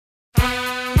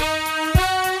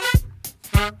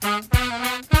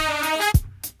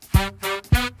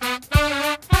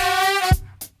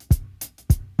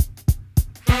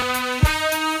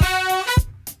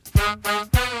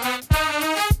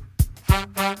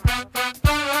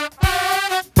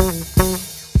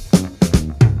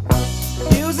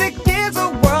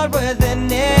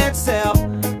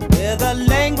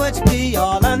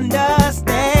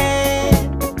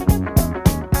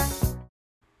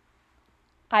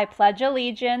I pledge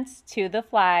allegiance to the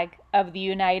flag of the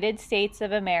United States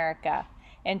of America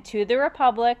and to the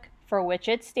republic for which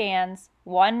it stands,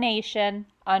 one nation,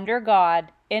 under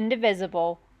God,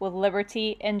 indivisible, with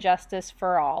liberty and justice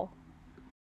for all.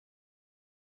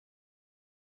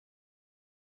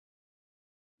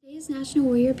 Today is National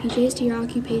Warrior PJs to Your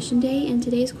Occupation Day, and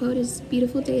today's quote is,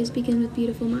 "Beautiful days begin with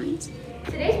beautiful minds."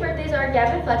 Today's birthdays are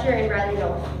Gavin Fletcher and Riley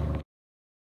Knowles.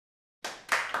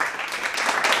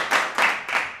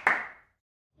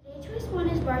 Today, choice 1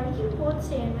 is barbecue pulled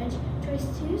sandwich, choice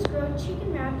 2 is grilled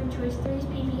chicken wrap, and choice 3 is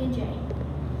PB&J.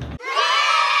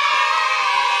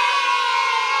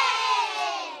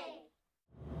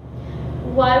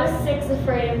 Why was 6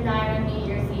 afraid of 9 on New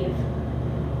Year's Eve?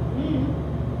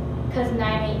 Because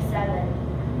 987.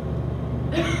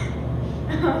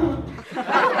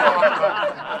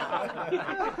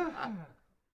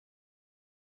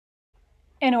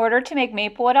 In order to make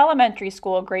Maplewood Elementary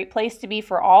School a great place to be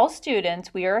for all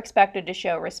students, we are expected to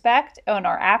show respect, own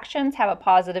our actions, have a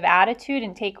positive attitude,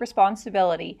 and take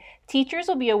responsibility. Teachers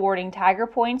will be awarding Tiger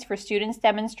Points for students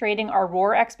demonstrating our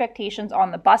ROAR expectations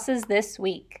on the buses this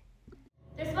week.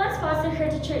 This month's foster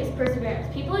heritage trait is perseverance.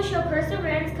 People who show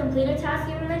perseverance complete a task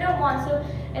even when they don't want to,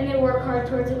 and they work hard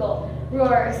towards a goal.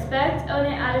 ROAR, respect, own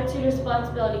it, attitude,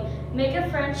 responsibility. Make a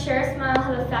friend, share a smile,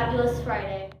 have a fabulous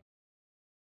Friday.